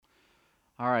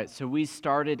All right, so we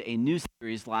started a new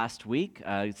series last week,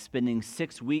 spending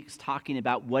 6 weeks talking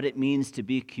about what it means to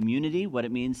be a community, what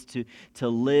it means to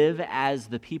live as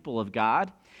the people of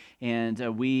God.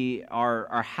 And we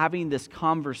are having this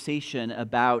conversation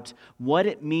about what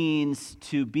it means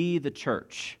to be the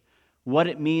church, what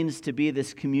it means to be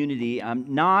this community,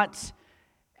 not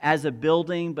as a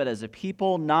building, but as a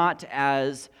people, not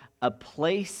as a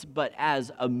place, but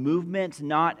as a movement,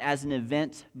 not as an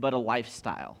event, but a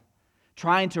lifestyle.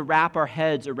 Trying to wrap our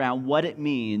heads around what it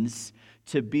means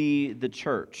to be the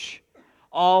church,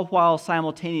 all while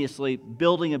simultaneously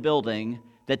building a building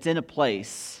that's in a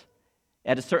place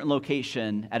at a certain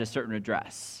location at a certain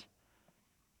address.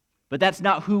 But that's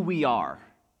not who we are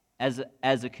as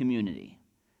a community.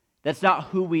 That's not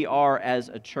who we are as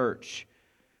a church.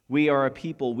 We are a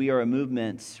people, we are a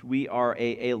movement, we are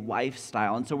a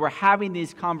lifestyle. And so we're having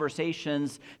these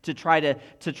conversations to try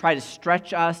to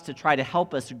stretch us, to try to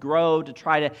help us grow, to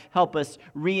try to help us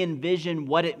re-envision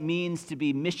what it means to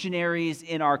be missionaries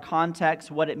in our context,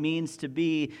 what it means to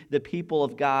be the people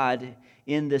of God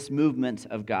in this movement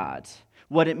of God.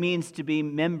 What it means to be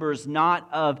members not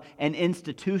of an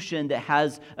institution that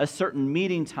has a certain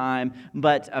meeting time,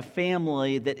 but a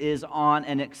family that is on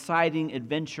an exciting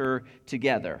adventure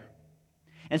together.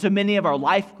 And so many of our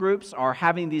life groups are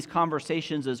having these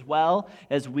conversations as well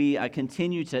as we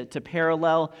continue to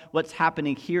parallel what's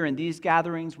happening here in these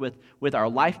gatherings with our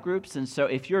life groups. And so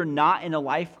if you're not in a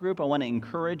life group, I want to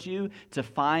encourage you to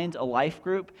find a life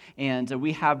group. And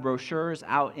we have brochures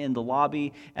out in the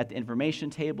lobby at the information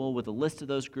table with a list of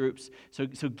those groups. So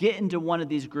get into one of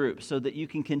these groups so that you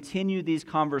can continue these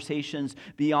conversations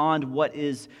beyond what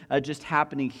is just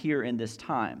happening here in this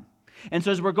time. And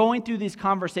so as we're going through these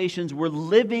conversations, we're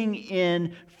living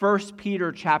in 1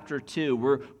 Peter chapter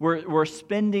 2. We're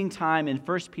spending time in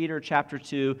 1 Peter chapter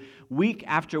 2 week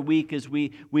after week as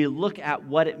we look at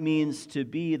what it means to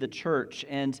be the church.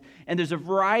 And there's a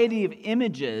variety of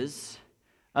images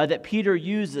that Peter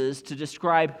uses to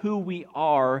describe who we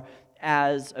are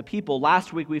as a people.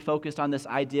 Last week we focused on this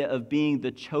idea of being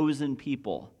the chosen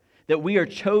people. That we are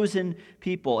chosen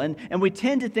people. And we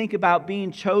tend to think about being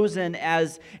chosen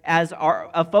as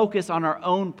a focus on our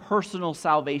own personal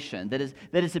salvation.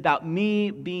 That is about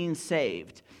me being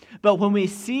saved. But when we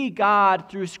see God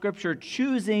through Scripture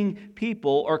choosing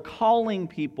people or calling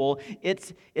people,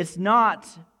 it's not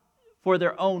for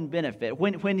their own benefit.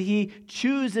 When He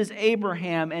chooses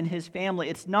Abraham and his family,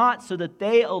 it's not so that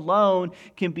they alone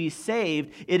can be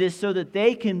saved. It is so that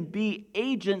they can be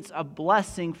agents of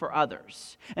blessing for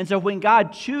others. And so when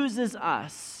God chooses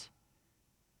us,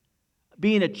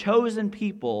 being a chosen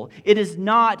people, it is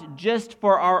not just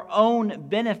for our own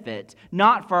benefit,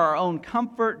 not for our own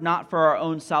comfort, not for our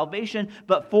own salvation,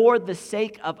 but for the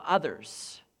sake of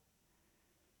others.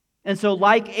 And so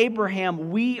like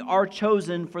Abraham, we are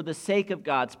chosen for the sake of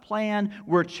God's plan.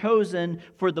 We're chosen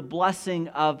for the blessing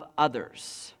of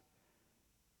others.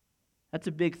 That's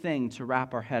a big thing to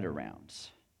wrap our head around.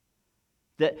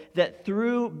 That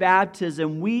through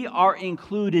baptism, we are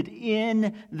included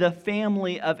in the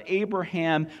family of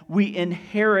Abraham. We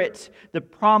inherit the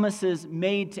promises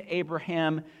made to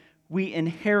Abraham. We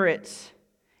inherit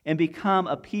and become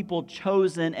a people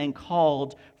chosen and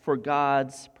called for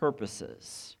God's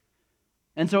purposes.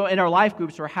 And so in our life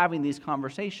groups, we're having these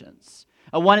conversations.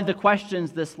 One of the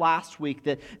questions this last week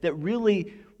that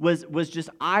really was just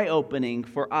eye-opening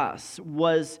for us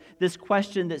was this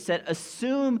question that said,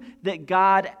 assume that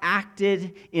God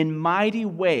acted in mighty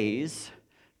ways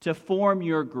to form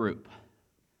your group.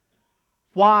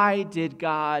 Why did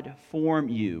God form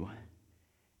you?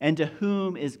 And to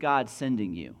whom is God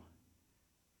sending you?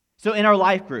 So in our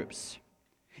life groups,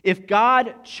 if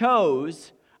God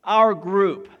chose our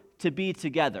group to be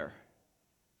together,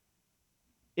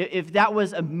 if that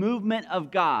was a movement of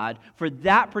God for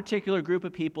that particular group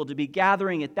of people to be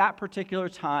gathering at that particular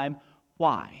time,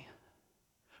 why?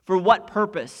 For what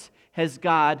purpose has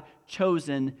God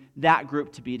chosen that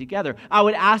group to be together? I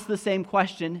would ask the same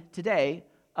question today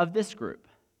of this group.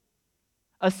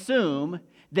 Assume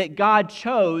that God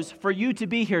chose for you to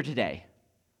be here today.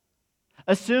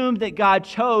 Assume that God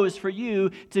chose for you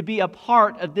to be a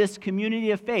part of this community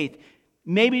of faith.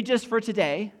 Maybe just for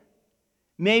today,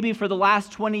 maybe for the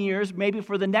last 20 years, maybe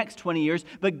for the next 20 years,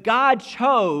 but God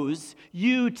chose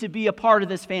you to be a part of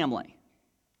this family.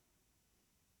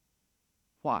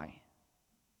 Why?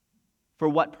 For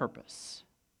what purpose?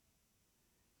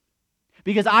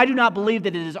 Because I do not believe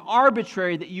that it is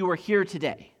arbitrary that you are here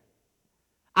today.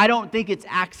 I don't think it's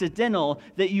accidental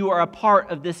that you are a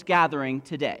part of this gathering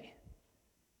today.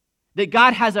 That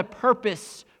God has a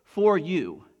purpose for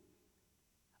you.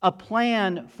 A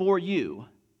plan for you.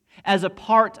 as a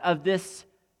part of this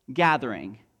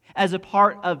gathering, as a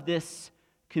part of this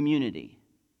community.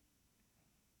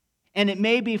 And it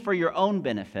may be for your own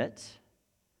benefit,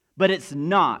 but it's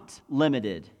not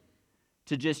limited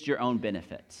to just your own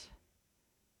benefit.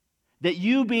 That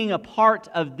you being a part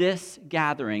of this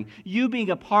gathering, you being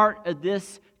a part of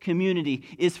this community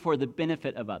is for the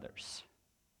benefit of others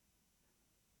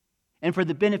and for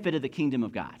the benefit of the kingdom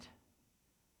of God.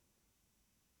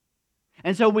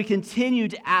 And so we continue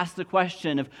to ask the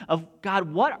question of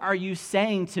God, what are you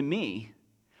saying to me?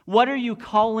 What are you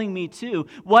calling me to?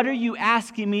 What are you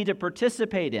asking me to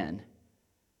participate in?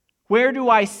 Where do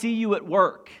I see you at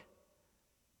work?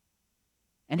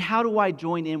 And how do I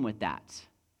join in with that?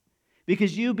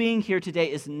 Because you being here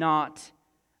today is not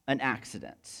an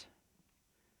accident.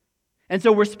 And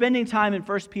so we're spending time in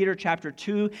 1 Peter chapter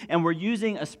 2, and we're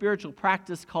using a spiritual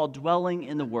practice called dwelling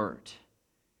in the Word.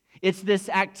 It's this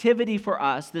activity for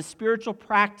us, this spiritual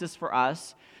practice for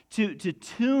us to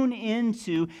tune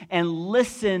into and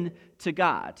listen to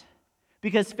God.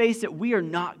 Because face it, we are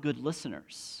not good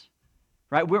listeners,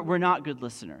 right? We're not good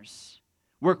listeners.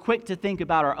 We're quick to think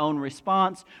about our own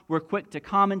response. We're quick to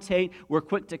commentate. We're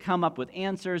quick to come up with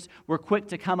answers. We're quick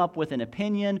to come up with an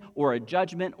opinion or a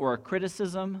judgment or a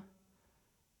criticism.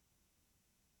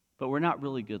 But we're not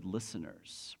really good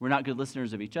listeners. We're not good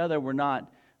listeners of each other. We're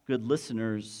not good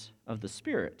listeners of the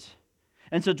Spirit.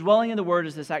 And so dwelling in the Word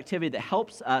is this activity that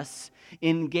helps us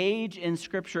engage in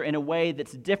Scripture in a way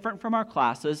that's different from our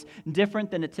classes, different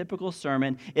than a typical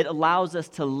sermon. It allows us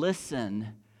to listen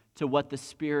to what the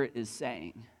Spirit is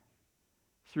saying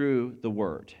through the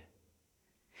Word.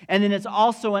 And then it's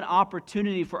also an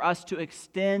opportunity for us to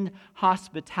extend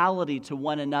hospitality to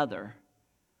one another,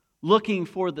 looking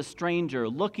for the stranger,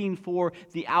 looking for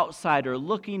the outsider,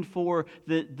 looking for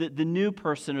the new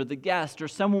person or the guest or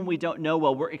someone we don't know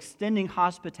well. We're extending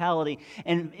hospitality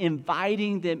and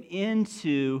inviting them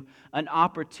into an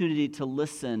opportunity to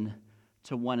listen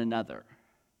to one another.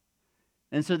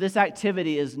 And so this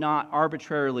activity is not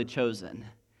arbitrarily chosen.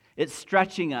 It's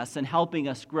stretching us and helping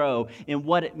us grow in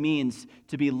what it means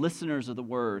to be listeners of the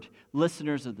Word,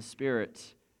 listeners of the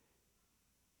Spirit,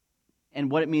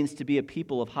 and what it means to be a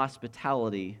people of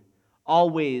hospitality,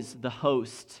 always the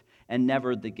host and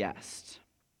never the guest.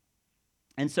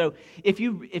 And so if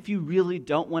you really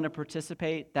don't want to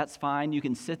participate, that's fine. You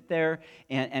can sit there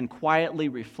and quietly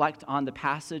reflect on the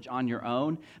passage on your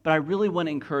own. But I really want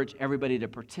to encourage everybody to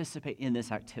participate in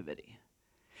this activity.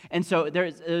 And so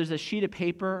there's a sheet of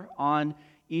paper on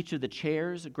each of the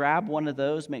chairs. Grab one of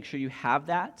those. Make sure you have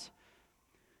that.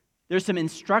 There's some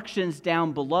instructions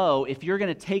down below. If you're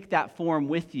going to take that form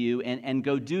with you and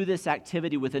go do this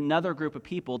activity with another group of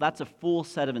people, that's a full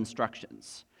set of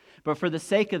instructions. But for the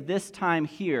sake of this time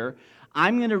here,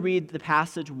 I'm going to read the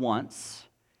passage once.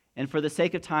 And for the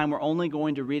sake of time, we're only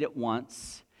going to read it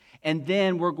once. And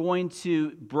then we're going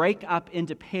to break up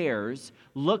into pairs,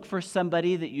 look for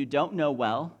somebody that you don't know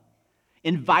well,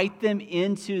 invite them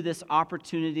into this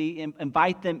opportunity,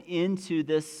 invite them into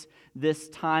this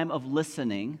time of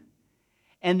listening.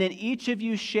 And then each of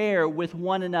you share with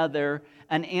one another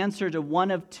an answer to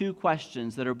one of two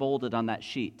questions that are bolded on that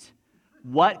sheet.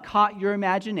 What caught your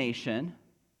imagination?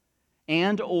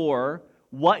 And or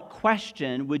what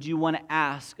question would you want to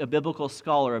ask a biblical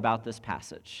scholar about this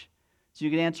passage? So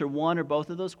you can answer one or both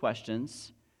of those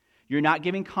questions. You're not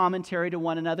giving commentary to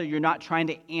one another. You're not trying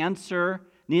to answer.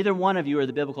 Neither one of you are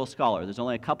the biblical scholar. There's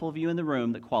only a couple of you in the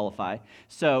room that qualify.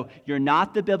 So you're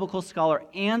not the biblical scholar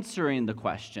answering the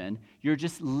question. You're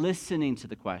just listening to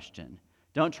the question.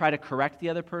 Don't try to correct the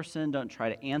other person. Don't try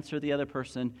to answer the other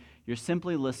person. You're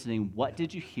simply listening. What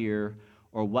did you hear,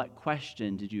 or what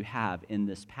question did you have in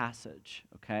this passage?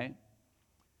 Okay?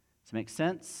 Does it make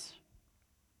sense?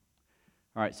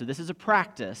 All right, so this is a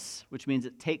practice, which means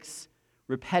it takes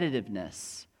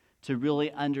repetitiveness to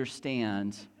really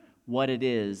understand what it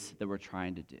is that we're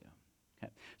trying to do.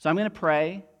 Okay. So I'm going to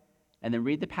pray and then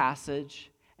read the passage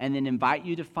and then invite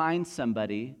you to find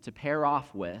somebody to pair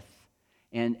off with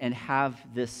and have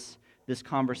this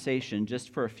conversation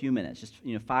just for a few minutes, just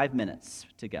 5 minutes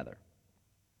together.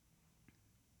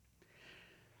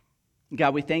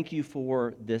 God, we thank you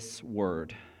for this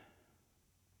word.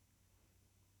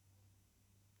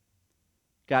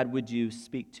 God, would you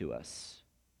speak to us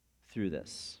through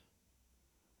this?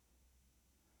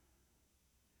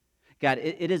 God,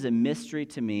 it is a mystery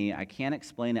to me. I can't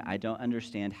explain it. I don't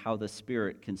understand how the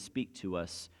Spirit can speak to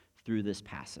us through this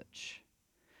passage.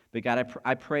 But God,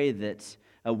 I pray that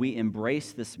we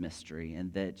embrace this mystery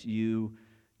and that you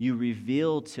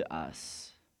reveal to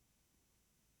us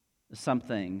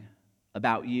something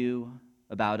about you,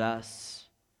 about us,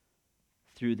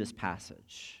 through this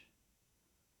passage.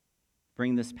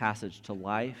 Bring this passage to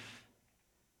life.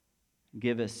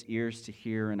 Give us ears to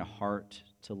hear and a heart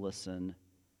to listen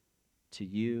to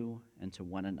you and to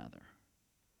one another.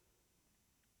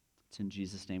 It's in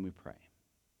Jesus' name we pray.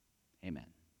 Amen.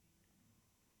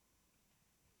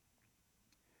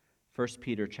 1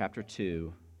 Peter chapter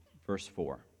 2, verse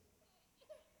 4.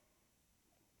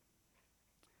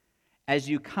 As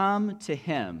you come to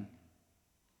him,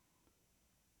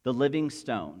 the living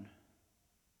stone,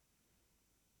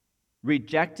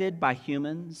 rejected by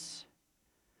humans,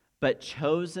 but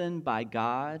chosen by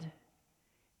God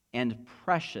and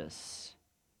precious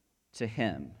to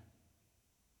him,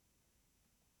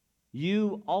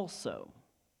 you also,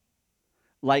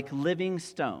 like living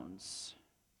stones,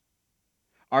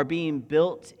 are being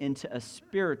built into a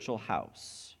spiritual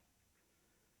house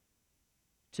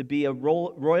to be a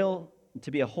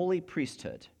holy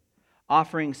priesthood,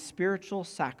 offering spiritual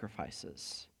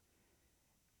sacrifices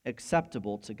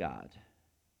acceptable to God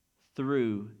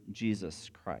through Jesus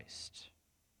Christ.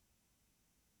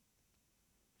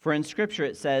 For in Scripture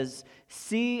it says,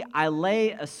 "See, I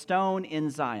lay a stone in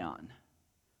Zion,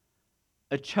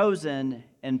 a chosen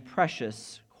and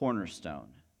precious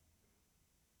cornerstone.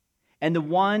 And the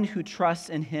one who trusts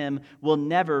in him will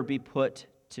never be put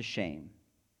to shame."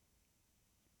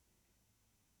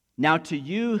 Now to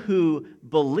you who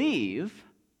believe,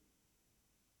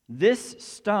 this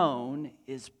stone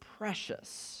is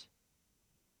precious.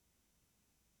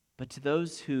 But to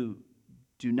those who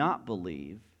do not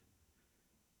believe,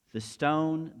 the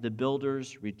stone the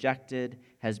builders rejected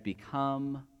has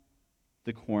become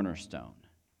the cornerstone,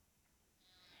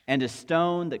 and a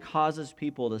stone that causes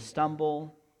people to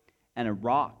stumble, and a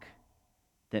rock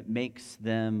that makes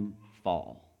them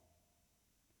fall.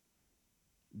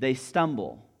 They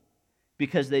stumble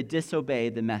because they disobey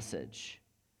the message,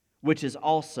 which is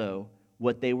also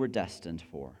what they were destined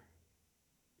for.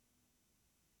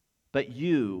 But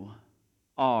you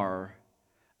are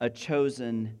a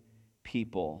chosen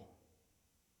people,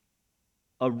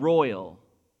 a royal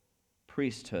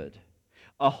priesthood,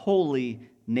 a holy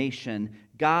nation,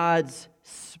 God's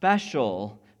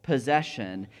special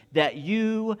possession, that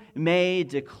you may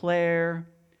declare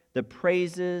the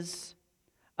praises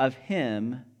of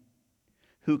him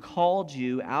who called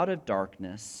you out of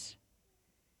darkness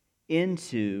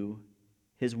into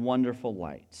his wonderful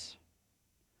light.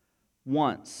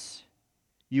 Once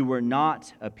you were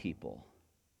not a people,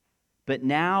 but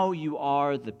now you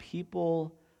are the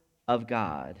people of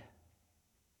God.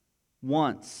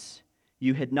 Once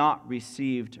you had not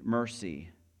received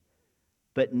mercy,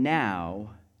 but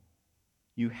now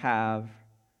you have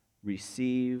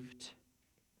received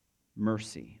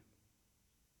mercy.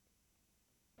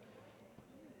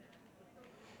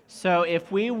 So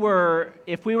if we were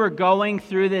going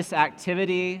through this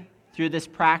activity, through this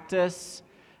practice,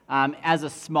 as a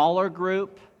smaller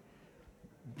group,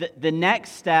 the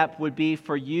next step would be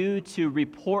for you to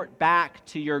report back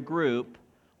to your group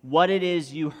what it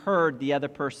is you heard the other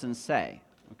person say.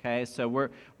 Okay, so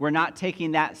we're not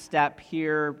taking that step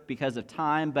here because of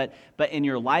time, but in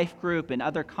your life group, in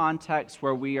other contexts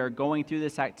where we are going through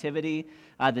this activity,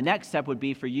 the next step would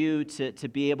be for you to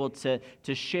be able to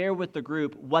share with the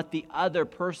group what the other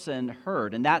person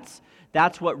heard. And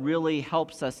that's what really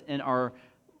helps us in our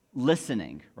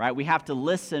listening, right? We have to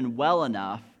listen well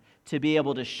enough to be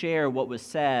able to share what was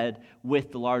said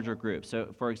with the larger group.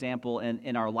 So, for example,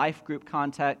 in our life group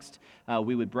context,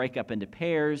 we would break up into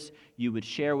pairs. You would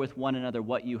share with one another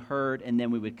what you heard, and then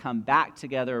we would come back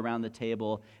together around the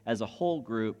table as a whole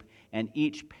group, and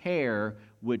each pair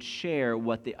would share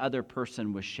what the other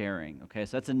person was sharing. Okay,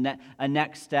 so that's a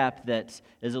next step that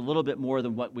is a little bit more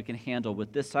than what we can handle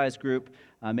with this size group.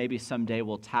 Maybe someday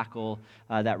we'll tackle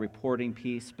that reporting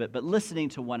piece, but listening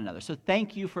to one another. So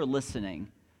thank you for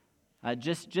listening.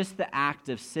 Just the act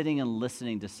of sitting and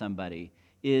listening to somebody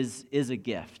is a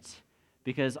gift,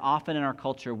 because often in our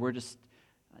culture we're just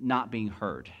not being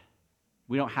heard.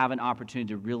 We don't have an opportunity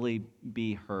to really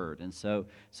be heard, and so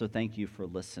thank you for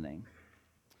listening.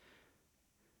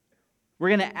 We're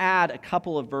going to add a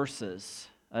couple of verses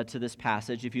to this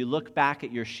passage. If you look back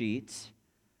at your sheets,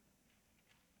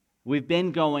 we've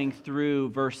been going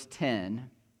through verse 10,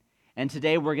 and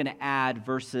today we're going to add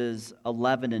verses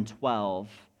 11 and 12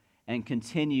 and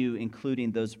continue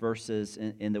including those verses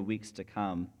in the weeks to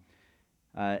come,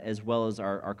 as well as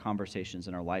our conversations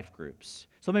in our life groups.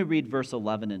 So let me read verse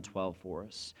 11 and 12 for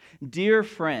us. "Dear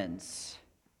friends,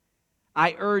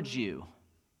 I urge you,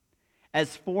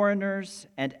 as foreigners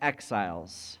and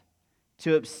exiles,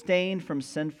 to abstain from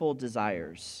sinful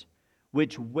desires,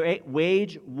 which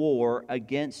wage war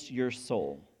against your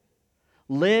soul.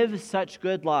 Live such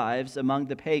good lives among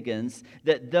the pagans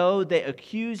that though they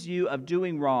accuse you of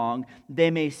doing wrong,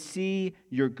 they may see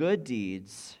your good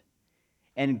deeds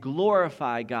and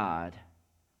glorify God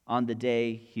on the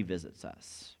day he visits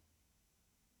us.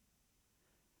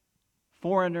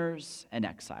 Foreigners and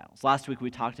exiles. Last week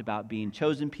we talked about being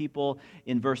chosen people.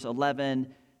 In verse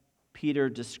 11, Peter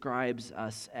describes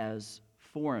us as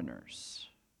foreigners,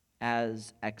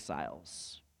 as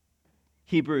exiles.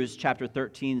 Hebrews chapter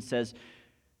 13 says,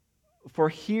 "For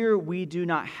here we do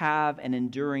not have an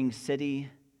enduring city,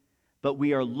 but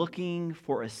we are looking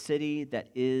for a city that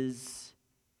is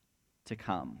to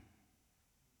come."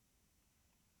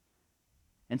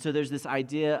 And so there's this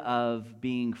idea of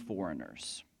being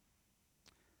foreigners.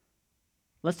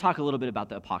 Let's talk a little bit about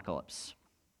the apocalypse.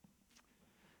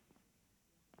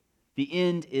 The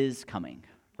end is coming,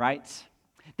 right?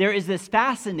 There is this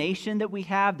fascination that we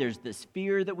have, there's this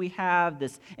fear that we have,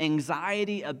 this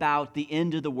anxiety about the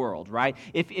end of the world, right?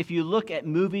 If you look at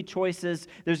movie choices,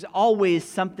 there's always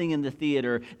something in the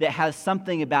theater that has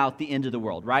something about the end of the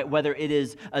world, right? Whether it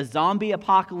is a zombie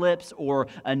apocalypse or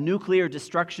a nuclear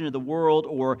destruction of the world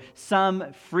or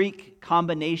some freak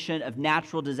combination of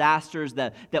natural disasters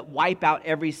that wipe out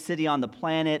every city on the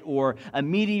planet, or a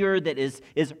meteor that is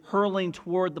hurling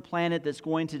toward the planet that's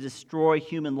going to destroy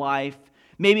human life.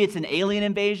 Maybe it's an alien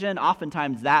invasion.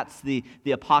 Oftentimes that's the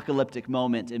apocalyptic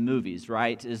moment in movies,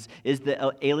 right? Is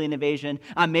the alien invasion.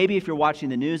 Maybe if you're watching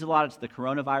the news a lot, it's the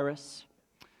coronavirus.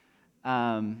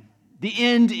 The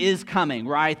end is coming,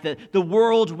 right? The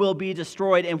world will be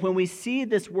destroyed. And when we see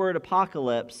this word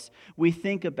apocalypse, we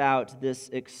think about this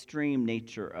extreme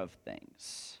nature of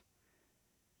things.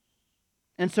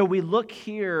 And so we look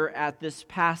here at this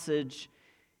passage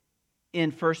in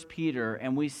 1 Peter,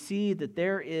 and we see that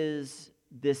there is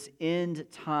this end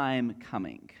time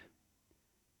coming.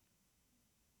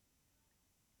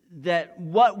 That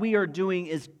what we are doing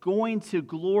is going to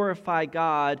glorify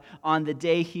God on the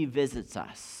day he visits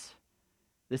us.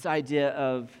 This idea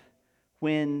of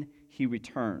when he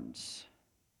returns.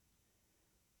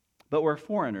 But we're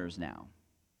foreigners now.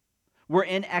 We're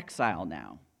in exile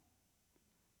now.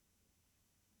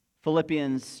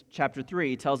 Philippians chapter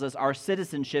 3 tells us our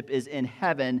citizenship is in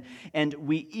heaven, and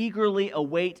we eagerly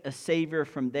await a Savior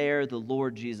from there, the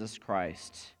Lord Jesus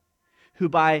Christ, who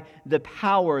by the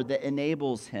power that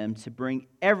enables him to bring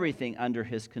everything under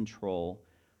his control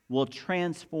will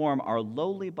transform our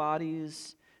lowly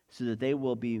bodies so that they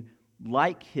will be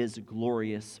like his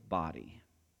glorious body.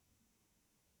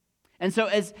 And so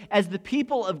as the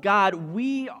people of God,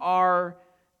 we are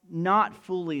not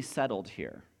fully settled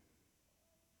here.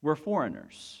 We're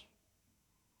foreigners,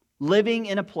 living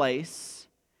in a place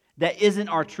that isn't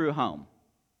our true home.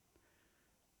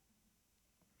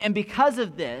 And because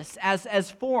of this, as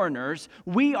foreigners,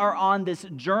 we are on this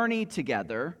journey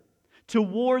together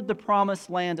toward the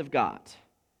promised land of God.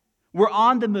 We're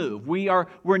on the move.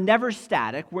 We're never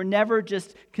static. We're never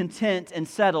just content and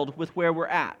settled with where we're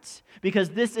at,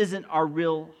 because this isn't our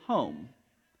real home.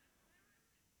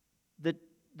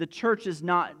 The church is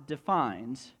not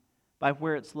defined by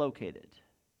where it's located.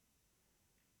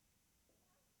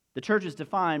 The church is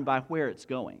defined by where it's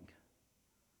going.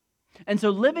 And so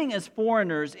living as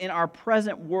foreigners in our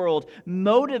present world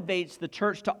motivates the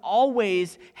church to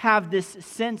always have this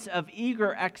sense of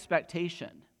eager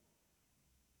expectation.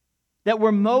 That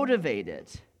we're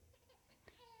motivated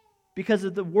because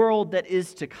of the world that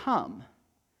is to come,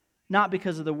 not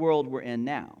because of the world we're in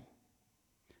now.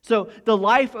 So the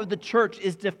life of the church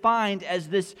is defined as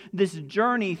this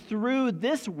journey through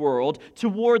this world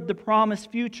toward the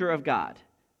promised future of God.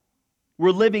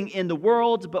 We're living in the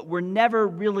world, but we're never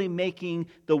really making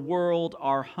the world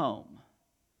our home.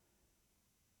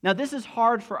 Now, this is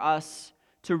hard for us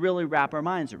to really wrap our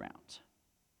minds around.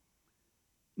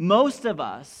 Most of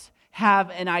us have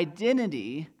an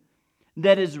identity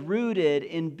that is rooted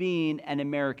in being an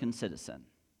American citizen.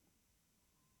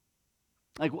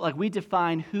 Like we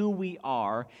define who we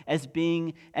are as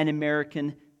being an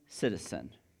American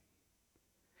citizen.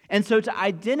 And so to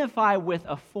identify with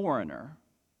a foreigner,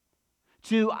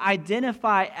 to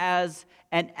identify as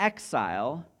an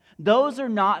exile, those are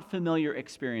not familiar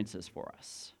experiences for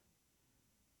us.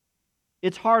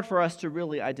 It's hard for us to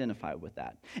really identify with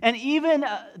that. And even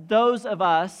those of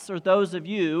us, or those of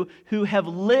you, who have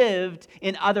lived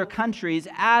in other countries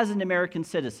as an American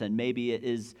citizen, maybe it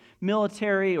is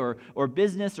military or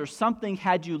business or something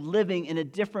had you living in a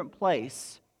different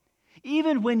place,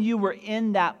 even when you were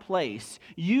in that place,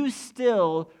 you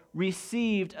still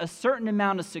received a certain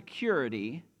amount of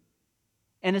security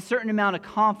and a certain amount of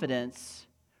confidence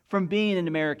from being an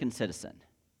American citizen.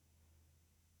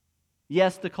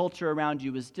 Yes, the culture around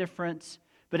you was different,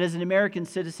 but as an American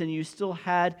citizen, you still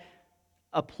had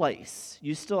a place.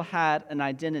 You still had an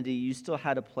identity. You still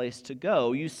had a place to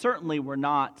go. You certainly were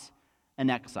not an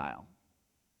exile.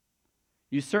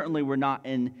 You certainly were not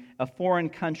in a foreign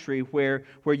country where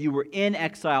you were in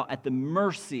exile at the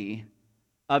mercy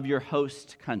of your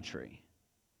host country.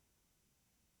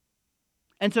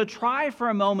 And so try for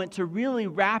a moment to really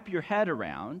wrap your head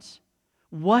around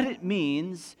what it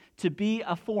means to be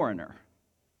a foreigner,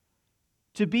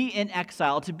 to be in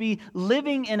exile, to be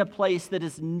living in a place that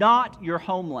is not your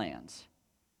homeland,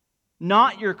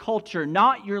 not your culture,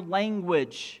 not your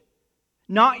language,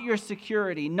 not your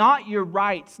security, not your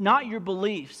rights, not your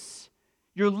beliefs.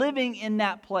 You're living in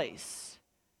that place,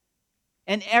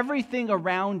 and everything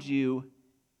around you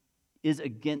is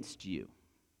against you.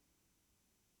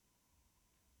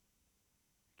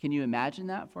 Can you imagine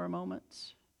that for a moment?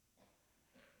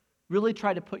 Really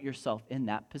try to put yourself in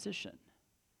that position.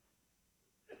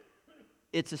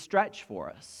 It's a stretch for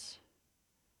us.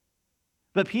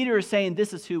 But Peter is saying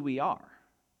this is who we are.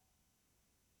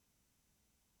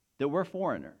 That we're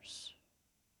foreigners.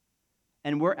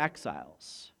 And we're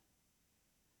exiles.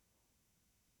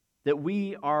 That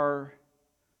we are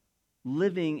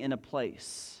living in a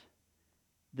place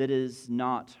that is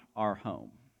not our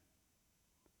home.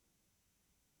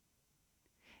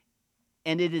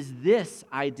 And it is this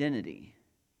identity,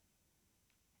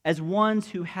 as ones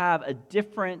who have a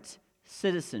different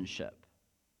citizenship,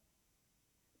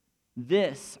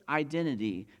 this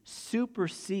identity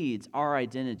supersedes our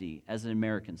identity as an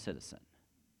American citizen.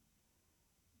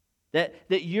 That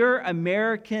your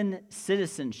American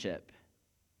citizenship,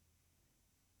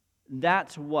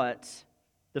 that's what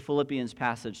the Philippians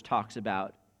passage talks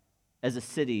about as a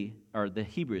city, or the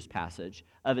Hebrews passage,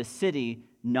 of a city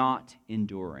not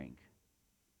enduring.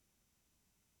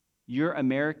 Your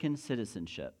American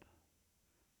citizenship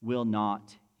will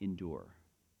not endure.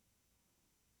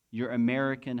 Your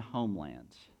American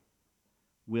homeland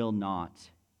will not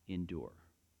endure.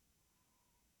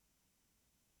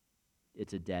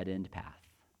 It's a dead-end path.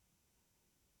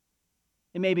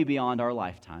 It may be beyond our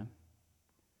lifetime,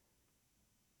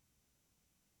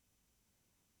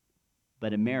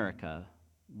 but America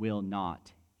will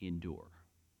not endure.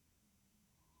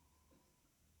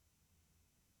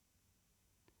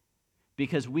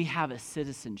 Because we have a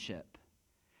citizenship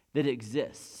that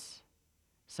exists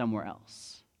somewhere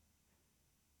else.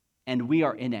 And we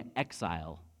are in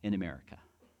exile in America.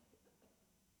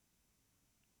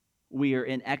 We are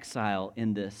in exile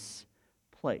in this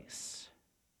place.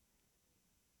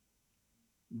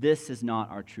 This is not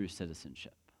our true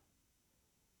citizenship.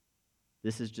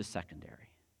 This is just secondary.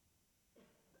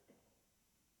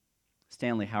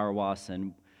 Stanley Hauerwas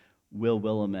and Will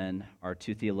Willimon are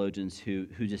two theologians who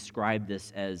describe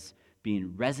this as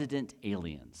being resident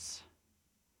aliens.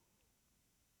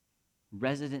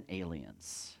 Resident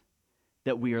aliens.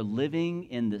 That we are living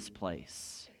in this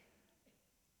place,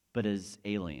 but as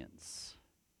aliens,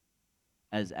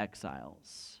 as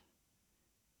exiles,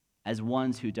 as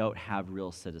ones who don't have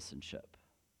real citizenship.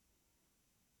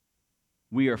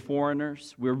 We are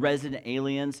foreigners, we're resident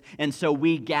aliens, and so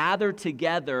we gather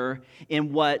together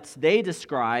in what they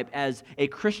describe as a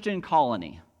Christian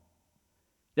colony.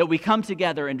 That we come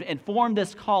together and form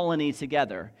this colony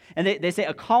together. And they say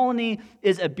a colony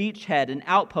is a beachhead, an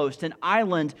outpost, an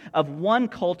island of one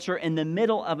culture in the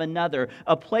middle of another,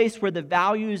 a place where the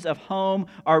values of home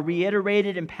are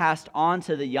reiterated and passed on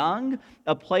to the young,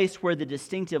 a place where the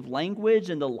distinctive language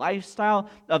and the lifestyle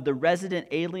of the resident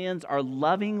aliens are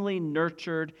lovingly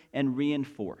nurtured and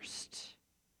reinforced.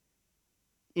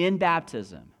 In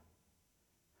baptism,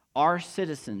 our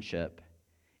citizenship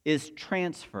is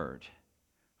transferred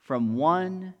from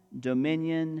one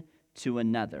dominion to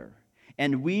another.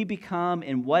 And we become,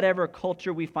 in whatever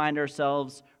culture we find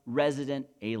ourselves, resident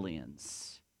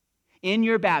aliens. In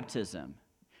your baptism,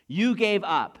 you gave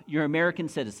up your American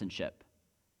citizenship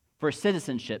for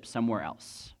citizenship somewhere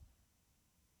else.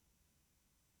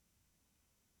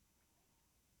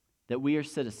 That we are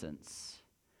citizens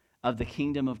of the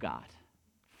kingdom of God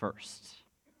first.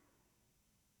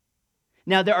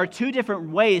 Now, there are two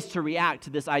different ways to react to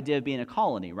this idea of being a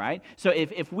colony, right? So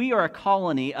if we are a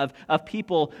colony of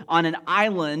people on an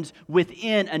island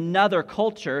within another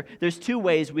culture, there's two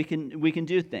ways we can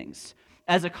do things.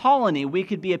 As a colony, we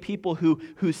could be a people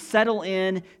who settle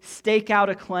in, stake out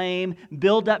a claim,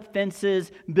 build up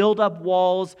fences, build up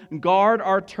walls, guard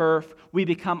our turf. We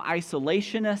become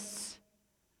isolationists.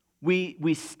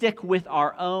 We stick with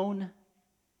our own.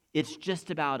 It's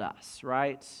just about us,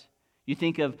 right? You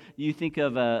think of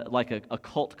like a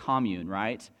cult commune,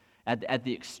 right? At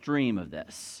the extreme of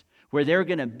this, where they're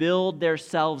going to build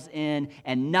themselves in,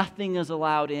 and nothing is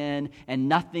allowed in, and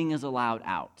nothing is allowed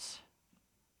out.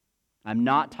 I'm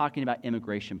not talking about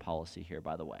immigration policy here,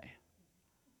 by the way.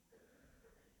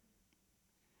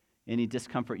 Any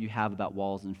discomfort you have about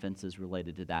walls and fences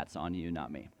related to that's on you,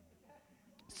 not me.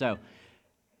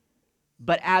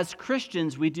 But as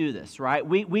Christians, we do this, right?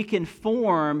 We can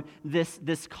form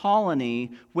this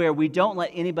colony where we don't let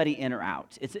anybody in or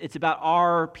out. It's about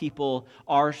our people,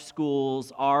 our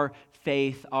schools, our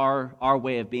faith, our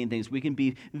way of being things. We can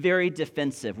be very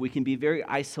defensive. We can be very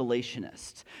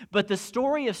isolationist. But the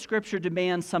story of Scripture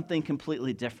demands something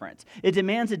completely different. It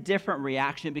demands a different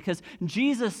reaction because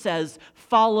Jesus says,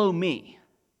 "Follow me."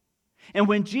 And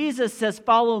when Jesus says,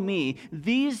 "Follow me,"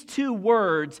 these two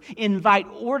words invite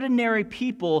ordinary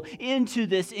people into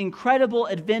this incredible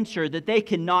adventure that they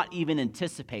cannot even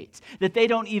anticipate, that they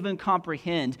don't even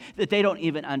comprehend, that they don't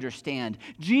even understand.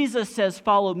 Jesus says,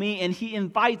 "Follow me," and he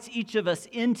invites each of us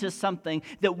into something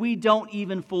that we don't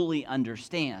even fully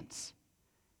understand.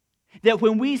 That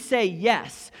when we say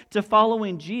yes to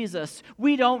following Jesus,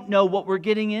 we don't know what we're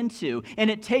getting into. And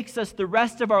it takes us the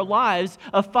rest of our lives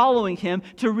of following him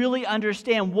to really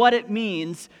understand what it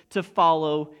means to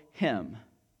follow him.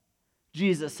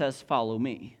 Jesus says, "Follow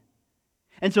me."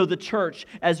 And so the church,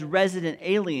 as resident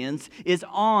aliens, is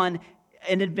on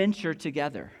an adventure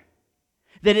together.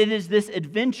 That it is this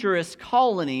adventurous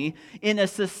colony in a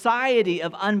society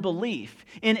of unbelief.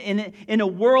 In a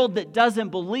world that doesn't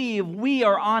believe, we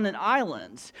are on an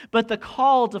island. But the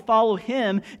call to follow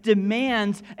him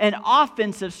demands an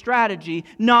offensive strategy,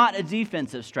 not a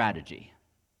defensive strategy.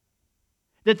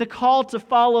 That the call to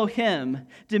follow him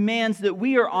demands that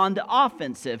we are on the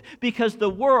offensive because the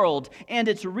world and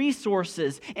its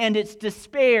resources and its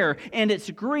despair and its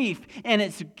grief and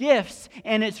its gifts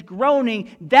and its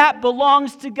groaning, that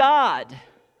belongs to God.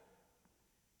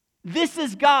 This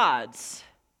is God's.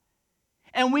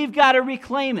 And we've got to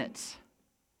reclaim it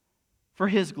for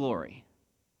his glory.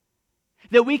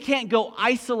 That we can't go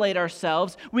isolate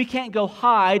ourselves, we can't go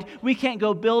hide, we can't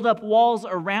go build up walls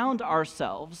around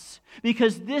ourselves,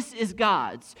 because this is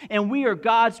God's, and we are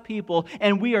God's people,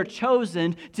 and we are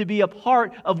chosen to be a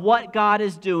part of what God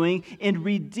is doing in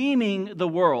redeeming the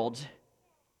world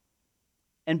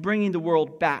and bringing the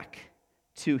world back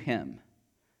to him.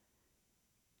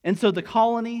 And so the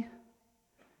colony,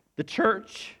 the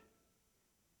church,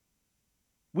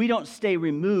 we don't stay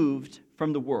removed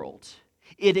from the world.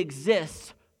 It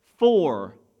exists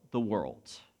for the world.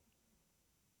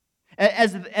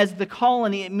 As the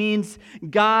colony, it means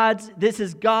this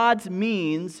is God's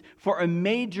means for a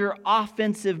major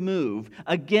offensive move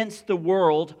against the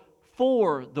world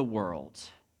for the world.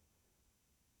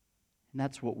 And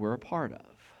that's what we're a part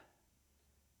of.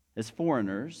 As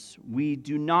foreigners, we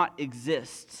do not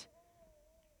exist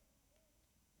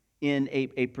in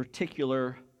a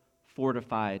particular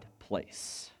fortified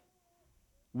place.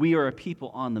 We are a people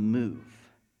on the move,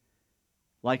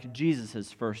 like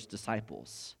Jesus' first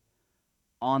disciples,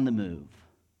 on the move,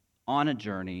 on a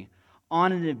journey,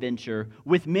 on an adventure,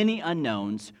 with many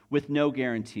unknowns, with no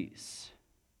guarantees.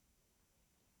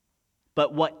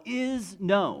 But what is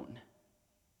known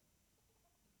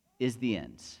is the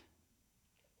end.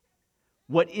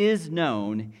 What is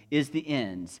known is the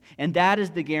end, and that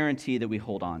is the guarantee that we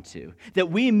hold on to. That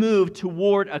we move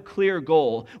toward a clear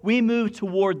goal. We move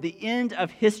toward the end of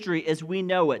history as we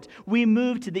know it. We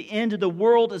move to the end of the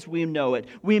world as we know it.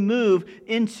 We move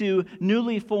into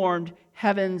newly formed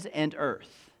heavens and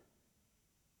earth.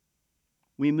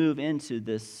 We move into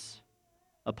this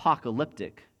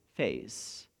apocalyptic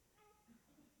phase.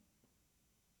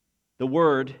 The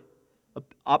word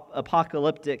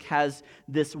apocalyptic has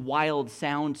this wild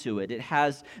sound to it. It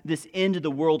has this end of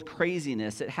the world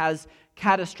craziness. It has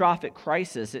catastrophic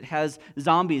crisis. It has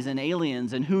zombies and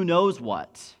aliens and who knows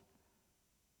what.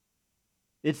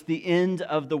 It's the end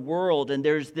of the world, and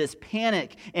there's this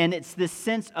panic, and it's this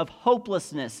sense of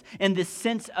hopelessness and this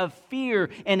sense of fear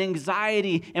and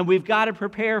anxiety, and we've got to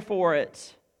prepare for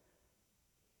it.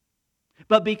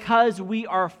 But because we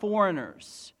are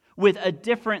foreigners with a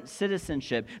different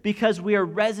citizenship, because we are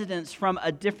residents from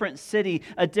a different city,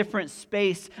 a different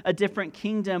space, a different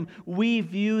kingdom, we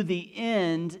view the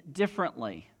end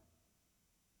differently.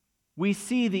 We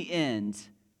see the end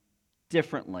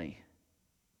differently.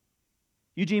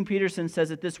 Eugene Peterson says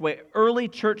it this way: early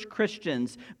church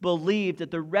Christians believed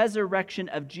that the resurrection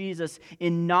of Jesus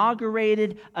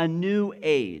inaugurated a new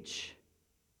age.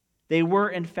 They were,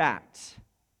 in fact,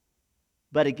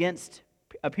 but against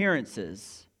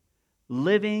appearances,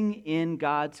 living in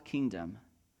God's kingdom,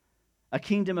 a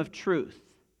kingdom of truth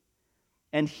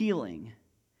and healing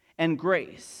and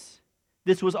grace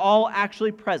This was all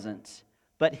actually present,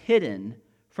 but hidden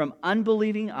from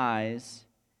unbelieving eyes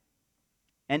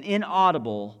and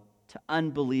inaudible to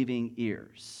unbelieving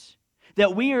ears.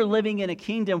 That we are living in a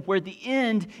kingdom where the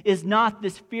end is not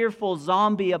this fearful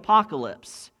zombie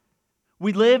apocalypse.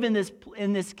 We live in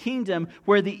this kingdom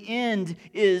where the end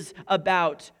is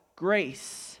about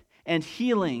grace and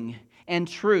healing and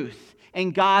truth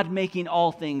and God making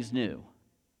all things new.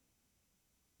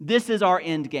 This is our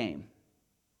end game.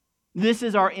 This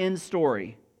is our end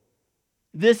story.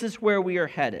 This is where we are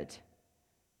headed.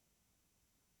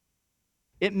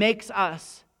 It makes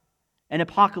us an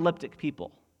apocalyptic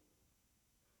people,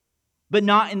 but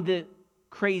not in the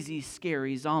crazy,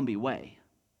 scary zombie way.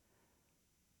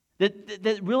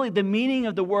 That really the meaning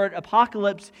of the word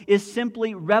apocalypse is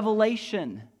simply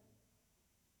revelation.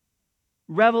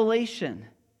 Revelation.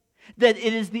 That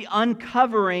it is the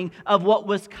uncovering of what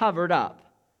was covered up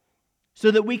so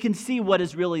that we can see what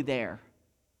is really there.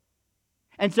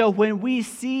 And so when we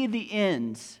see the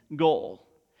end goal,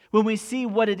 when we see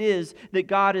what it is that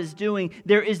God is doing,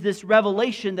 there is this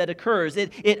revelation that occurs.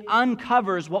 It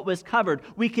uncovers what was covered.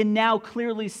 We can now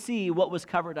clearly see what was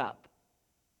covered up.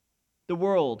 The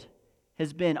world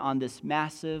has been on this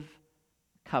massive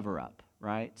cover-up,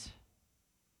 right?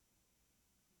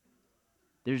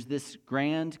 There's this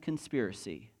grand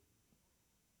conspiracy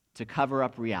to cover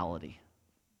up reality.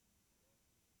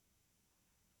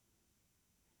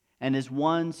 And as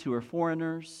ones who are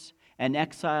foreigners and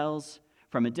exiles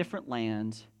from a different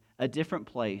land, a different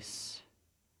place,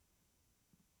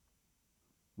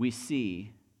 we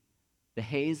see the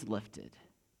haze lifted,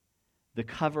 the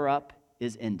cover-up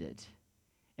is ended,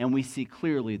 and we see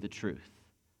clearly the truth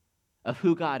of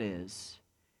who God is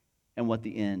and what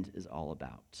the end is all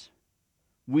about.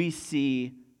 We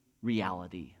see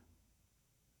reality.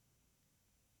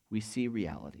 We see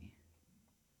reality.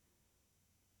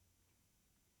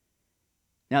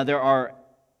 Now, there are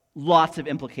lots of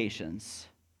implications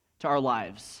to our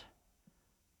lives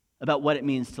about what it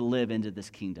means to live into this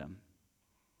kingdom.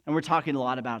 And we're talking a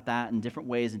lot about that in different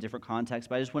ways, in different contexts,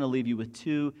 but I just want to leave you with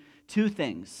two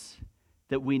things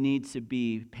that we need to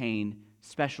be paying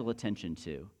special attention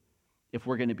to if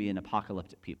we're going to be an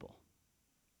apocalyptic people.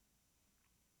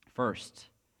 First,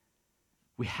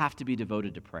 we have to be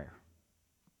devoted to prayer.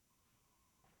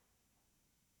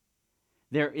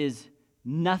 There is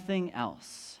nothing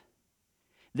else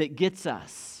that gets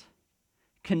us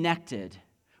connected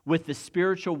with the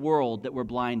spiritual world that we're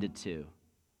blinded to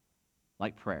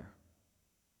like prayer.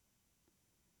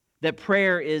 That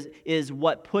prayer is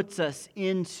what puts us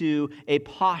into a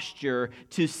posture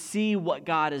to see what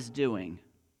God is doing.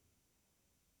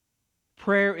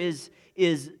 Prayer is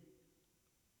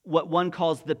what one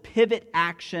calls the pivot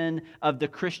action of the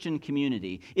Christian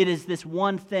community. It is this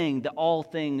one thing that all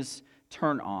things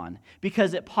turn on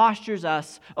because it postures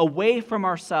us away from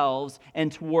ourselves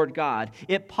and toward God.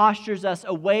 It postures us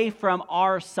away from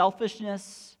our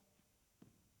selfishness,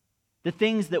 the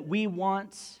things that we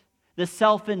want, the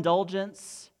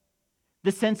self-indulgence,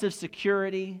 the sense of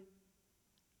security,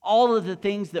 all of the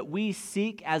things that we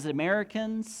seek as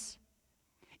Americans.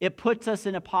 It puts us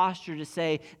in a posture to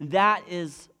say, that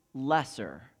is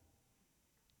lesser,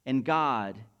 and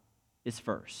God is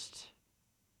first.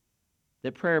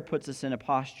 That prayer puts us in a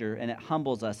posture, and it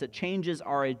humbles us. It changes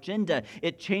our agenda.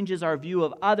 It changes our view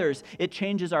of others. It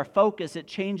changes our focus. It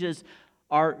changes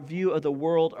our view of the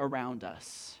world around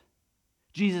us.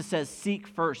 Jesus says, seek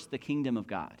first the kingdom of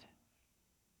God.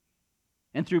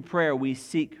 And through prayer, we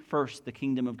seek first the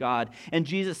kingdom of God. And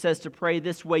Jesus says to pray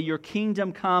this way, your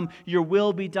kingdom come, your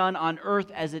will be done on earth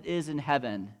as it is in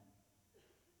heaven.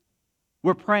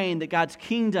 We're praying that God's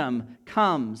kingdom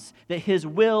comes, that His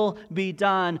will be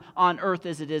done on earth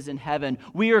as it is in heaven.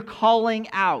 We are calling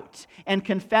out and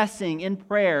confessing in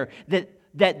prayer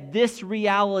that this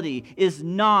reality is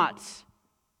not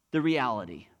the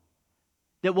reality.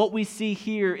 That what we see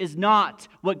here is not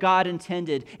what God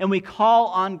intended. And we call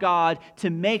on God to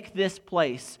make this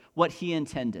place what He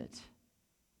intended.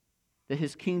 That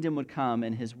His kingdom would come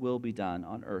and His will be done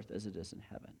on earth as it is in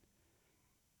heaven.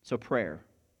 So prayer.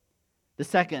 The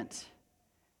second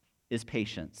is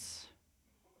patience.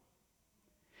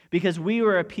 Because we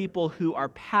are a people who are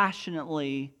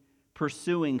passionately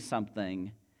pursuing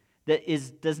something that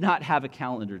does not have a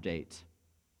calendar date.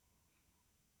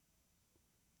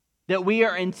 That we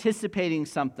are anticipating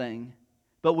something,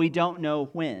 but we don't know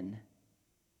when.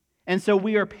 And so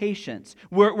we are patient.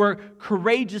 We're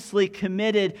courageously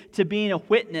committed to being a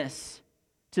witness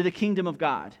to the kingdom of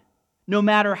God. No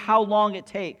matter how long it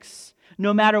takes,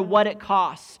 no matter what it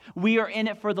costs, we are in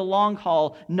it for the long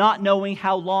haul, not knowing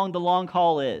how long the long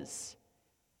haul is.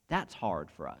 That's hard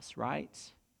for us, right?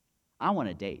 I want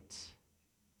a date.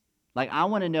 Like, I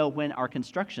want to know when our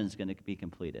construction is going to be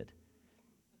completed.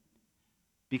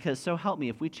 Because so help me,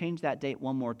 if we change that date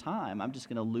one more time, I'm just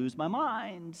going to lose my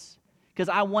mind. Because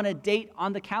I want a date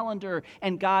on the calendar,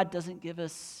 and God doesn't give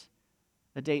us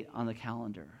a date on the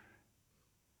calendar.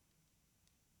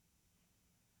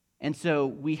 And so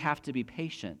we have to be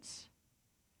patient.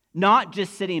 Not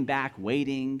just sitting back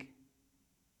waiting,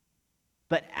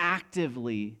 but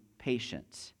actively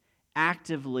patient,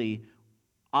 actively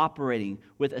operating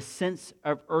with a sense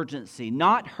of urgency,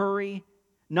 not hurry,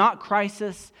 not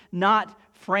crisis, not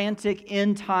frantic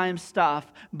end-time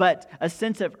stuff, but a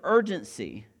sense of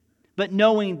urgency, but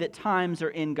knowing that times are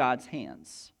in God's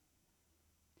hands.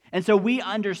 And so we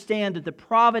understand that the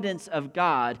providence of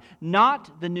God,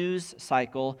 not the news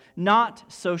cycle,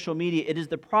 not social media, it is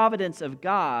the providence of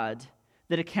God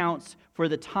that accounts for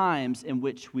the times in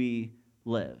which we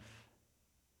live.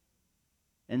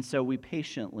 And so we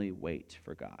patiently wait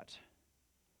for God.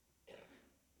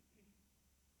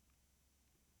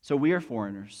 So we are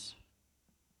foreigners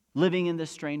living in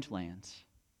this strange land,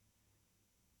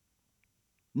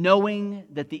 knowing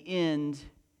that the end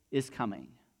is coming,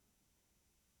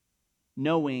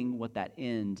 knowing what that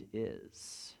end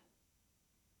is.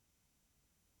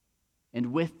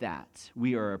 And with that,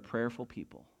 we are a prayerful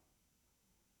people,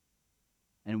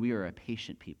 and we are a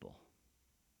patient people.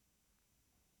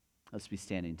 Let's be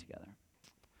standing together.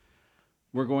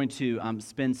 We're going to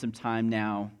spend some time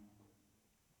now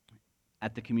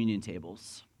at the communion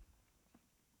tables.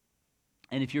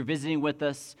 And if you're visiting with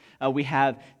us, we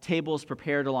have tables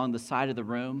prepared along the side of the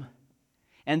room.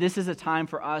 And this is a time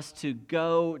for us to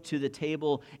go to the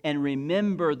table and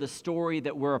remember the story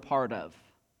that we're a part of,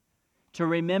 to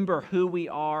remember who we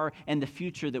are and the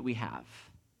future that we have,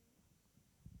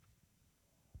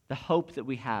 the hope that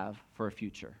we have for a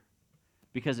future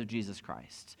because of Jesus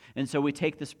Christ. And so we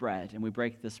take this bread and we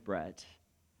break this bread.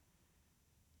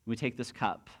 We take this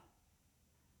cup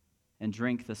and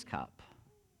drink this cup,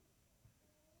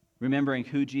 remembering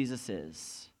who Jesus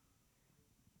is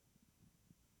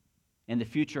and the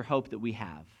future hope that we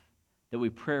have, that we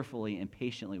prayerfully and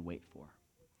patiently wait for.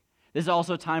 This is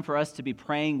also time for us to be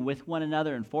praying with one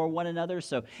another and for one another.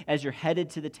 So as you're headed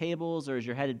to the tables or as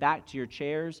you're headed back to your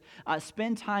chairs,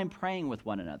 spend time praying with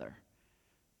one another.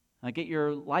 Get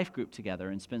your life group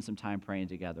together and spend some time praying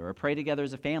together. Or pray together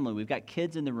as a family. We've got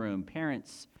kids in the room,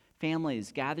 parents,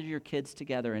 families. Gather your kids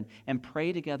together and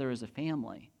pray together as a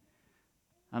family.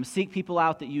 Seek people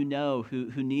out that you know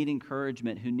who need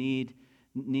encouragement, who need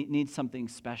something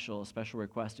special, a special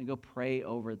request, and go pray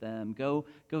over them. Go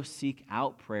seek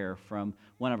out prayer from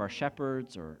one of our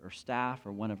shepherds or staff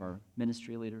or one of our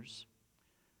ministry leaders.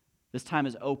 This time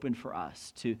is open for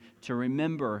us to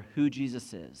remember who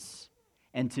Jesus is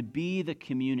and to be the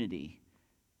community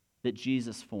that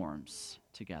Jesus forms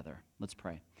together. Let's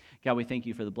pray. God, we thank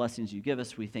you for the blessings you give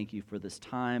us. We thank you for this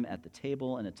time at the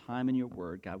table and a time in your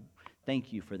word. God,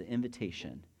 thank you for the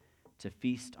invitation to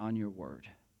feast on your word.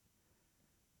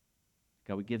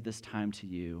 God, we give this time to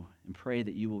you and pray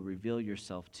that you will reveal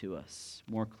yourself to us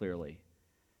more clearly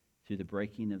through the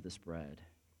breaking of this bread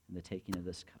and the taking of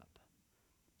this cup.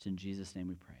 It's in Jesus' name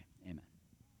we pray. Amen.